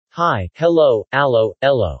Hi, hello, allo,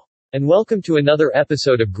 ello. And welcome to another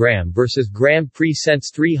episode of Graham vs. Graham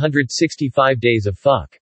Presents 365 Days of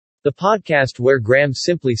Phuck. The podcast where Graham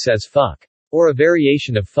simply says fuck. Or a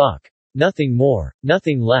variation of fuck. Nothing more,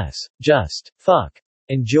 nothing less, just fuck.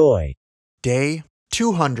 Enjoy. Day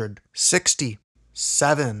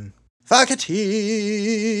 267. Fuckity!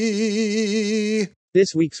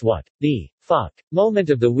 This week's what? The fuck moment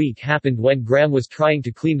of the week happened when Graham was trying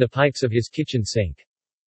to clean the pipes of his kitchen sink.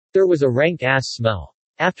 There was a rank ass smell.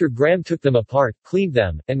 After Graham took them apart, cleaned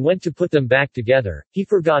them, and went to put them back together, he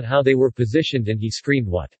forgot how they were positioned and he screamed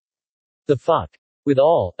what the fuck. With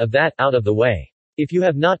all of that out of the way. If you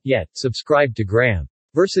have not yet subscribed to Graham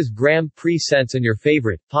vs. Graham Presents on your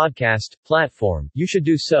favorite podcast platform, you should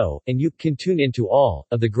do so, and you can tune into all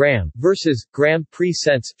of the Graham vs. Graham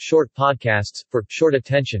Presents short podcasts for short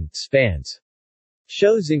attention spans.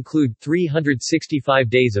 Shows include 365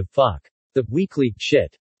 Days of Phuck, the weekly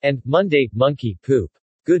shit, and Monday Monkey Poop.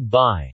 Goodbye.